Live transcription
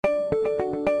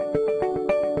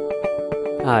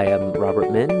Hi, I'm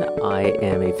Robert Min. I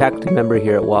am a faculty member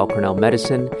here at Weill Cornell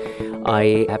Medicine.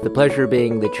 I have the pleasure of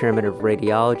being the chairman of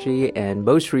radiology, and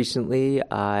most recently,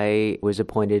 I was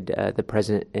appointed the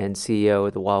president and CEO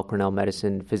of the Weill Cornell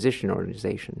Medicine Physician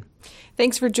Organization.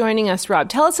 Thanks for joining us, Rob.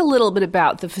 Tell us a little bit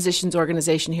about the Physicians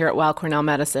Organization here at Weill Cornell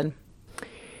Medicine.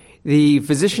 The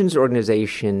Physicians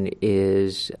Organization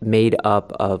is made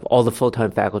up of all the full-time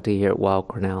faculty here at Weill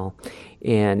Cornell,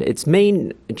 and its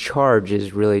main charge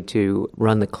is really to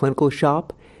run the clinical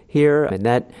shop here, and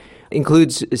that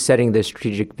includes setting the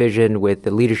strategic vision with the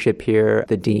leadership here,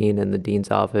 the dean and the dean's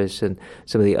office, and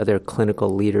some of the other clinical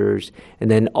leaders,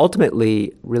 and then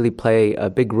ultimately really play a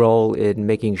big role in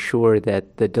making sure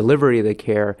that the delivery of the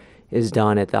care is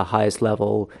done at the highest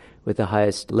level, with the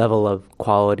highest level of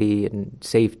quality and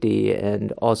safety,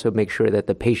 and also make sure that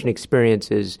the patient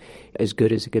experience is as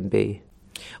good as it can be.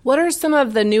 What are some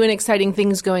of the new and exciting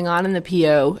things going on in the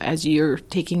PO as you're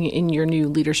taking in your new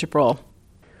leadership role?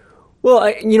 Well,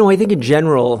 I think in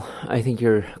general, I think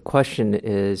your question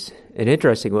is an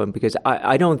interesting one because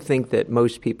I don't think that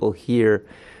most people here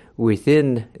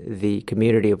within the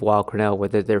community of Weill Cornell,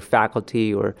 whether they're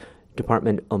faculty or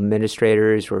department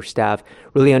administrators or staff,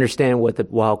 really understand what the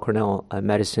Weill Cornell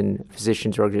Medicine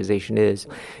Physicians Organization is.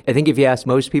 I think if you ask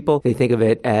most people, they think of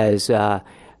it as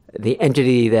the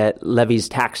entity that levies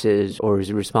taxes or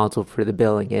is responsible for the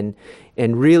billing.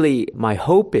 And really, my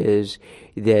hope is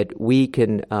that we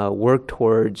can work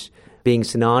towards being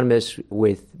synonymous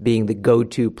with being the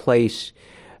go-to place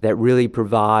that really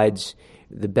provides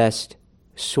the best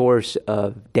source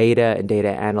of data and data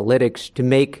analytics to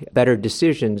make better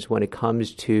decisions when it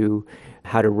comes to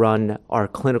how to run our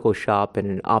clinical shop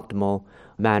in an optimal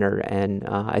manner. And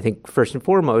I think first and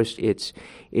foremost, it's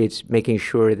making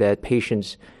sure that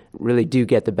patients really do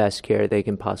get the best care they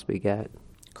can possibly get.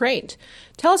 Great.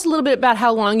 Tell us a little bit about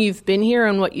how long you've been here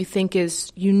and what you think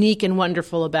is unique and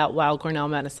wonderful about Weill Cornell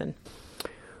Medicine.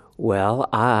 Well,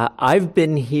 I've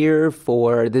been here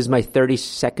this is my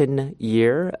 32nd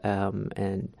year,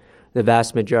 and the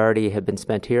vast majority have been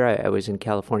spent here. I was in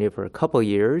California for a couple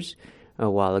years a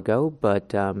while ago,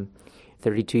 but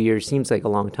 32 years seems like a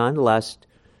long time. The last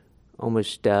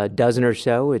almost a dozen or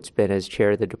so, it's been as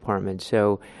chair of the department.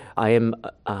 So I am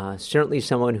certainly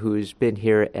someone who's been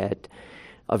here at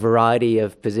a variety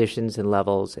of positions and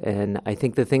levels. And I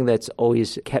think the thing that's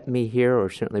always kept me here,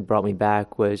 or certainly brought me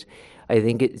back, was I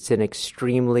think it's an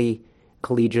extremely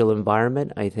collegial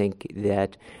environment. I think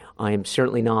that I am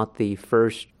certainly not the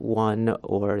first one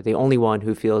or the only one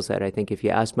who feels that. I think if you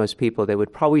ask most people, they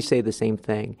would probably say the same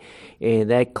thing. And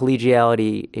that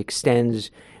collegiality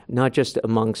extends not just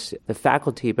amongst the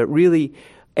faculty, but really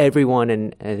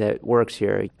everyone that works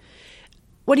here.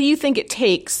 What do you think it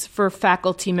takes for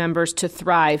faculty members to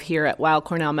thrive here at Weill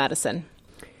Cornell Medicine?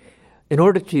 In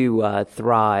order to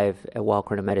thrive at Weill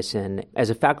Cornell Medicine, as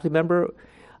a faculty member,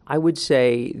 I would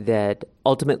say that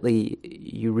ultimately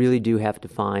you really do have to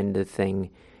find the thing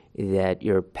that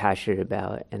you're passionate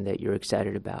about and that you're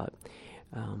excited about.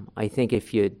 I think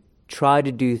if you try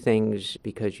to do things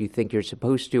because you think you're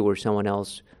supposed to or someone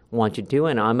else wants you to,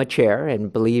 and I'm a chair,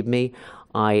 and believe me,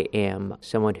 I am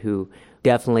someone who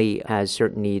definitely has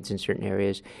certain needs in certain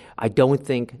areas, I don't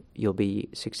think you'll be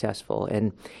successful.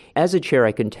 And as a chair,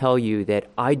 I can tell you that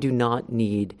I do not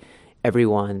need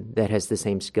everyone that has the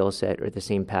same skill set or the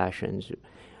same passions.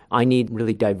 I need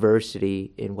really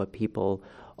diversity in what people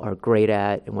are great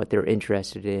at and what they're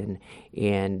interested in.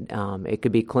 And it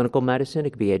could be clinical medicine,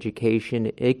 it could be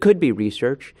education, it could be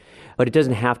research, but it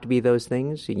doesn't have to be those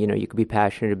things. You know, you could be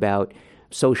passionate about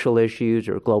social issues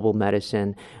or global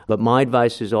medicine. But my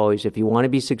advice is always, if you want to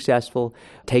be successful,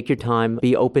 take your time,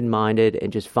 be open-minded,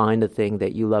 and just find the thing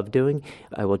that you love doing.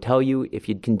 I will tell you, if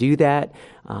you can do that,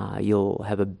 you'll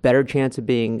have a better chance of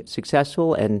being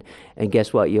successful, and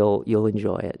guess what? You'll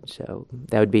enjoy it. So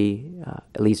that would be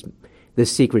at least the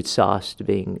secret sauce to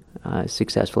being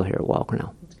successful here at Weill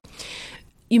Cornell.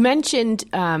 You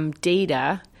mentioned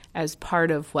data as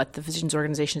part of what the Physicians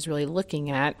Organization is really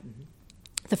looking at.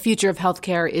 The future of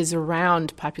healthcare is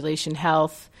around population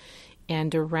health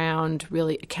and around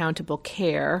really accountable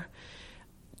care.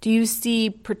 Do you see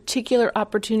particular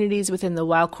opportunities within the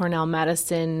Weill Cornell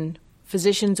Medicine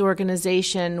Physicians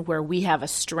Organization where we have a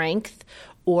strength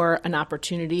or an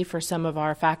opportunity for some of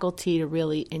our faculty to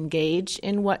really engage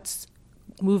in what's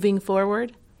moving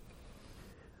forward?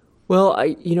 Well,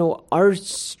 our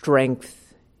strength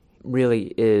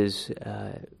really is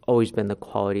always been the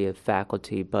quality of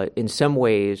faculty, but in some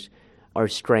ways our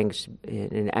strengths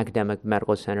in an academic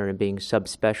medical center and being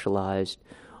subspecialized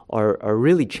are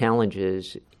really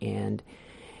challenges. And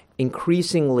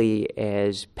increasingly,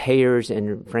 as payers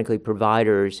and, frankly,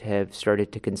 providers have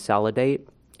started to consolidate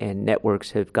and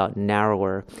networks have gotten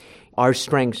narrower, our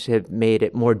strengths have made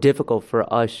it more difficult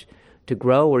for us to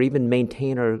grow or even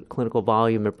maintain our clinical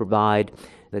volume and provide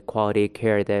the quality of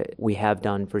care that we have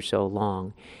done for so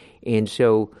long. And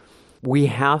so we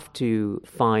have to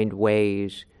find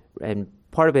ways, and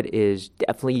part of it is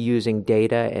definitely using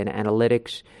data and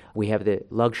analytics. We have the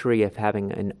luxury of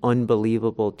having an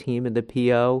unbelievable team in the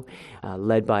PO,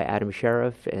 led by Adam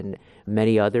Sheriff and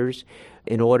many others,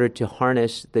 in order to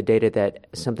harness the data that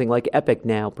something like Epic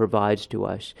now provides to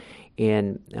us.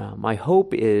 And my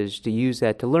hope is to use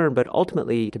that to learn, but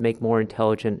ultimately to make more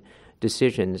intelligent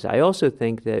decisions. I also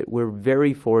think that we're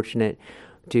very fortunate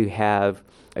to have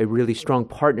a really strong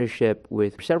partnership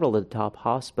with several of the top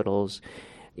hospitals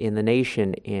in the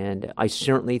nation, and I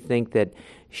certainly think that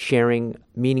sharing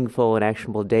meaningful and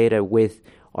actionable data with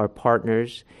our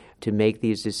partners to make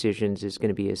these decisions is going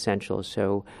to be essential.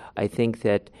 So I think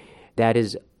that that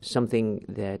is something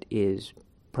that is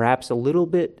perhaps a little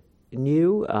bit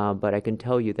new, but I can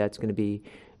tell you that's going to be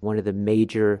one of the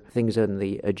major things on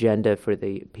the agenda for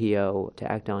the PO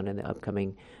to act on in the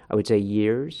upcoming, I would say,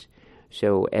 years.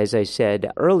 So as I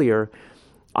said earlier,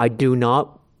 I do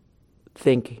not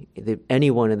think that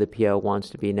anyone in the PO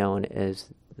wants to be known as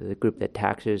the group that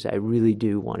taxes. I really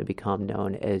do want to become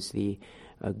known as the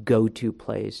go-to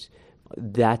place,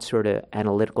 that sort of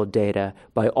analytical data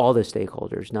by all the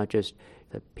stakeholders, not just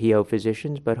the PO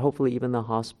physicians, but hopefully even the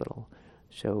hospital.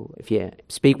 So if you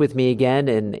speak with me again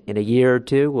in a year or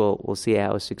two, we'll see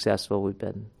how successful we've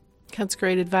been. That's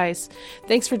great advice.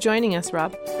 Thanks for joining us,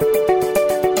 Rob.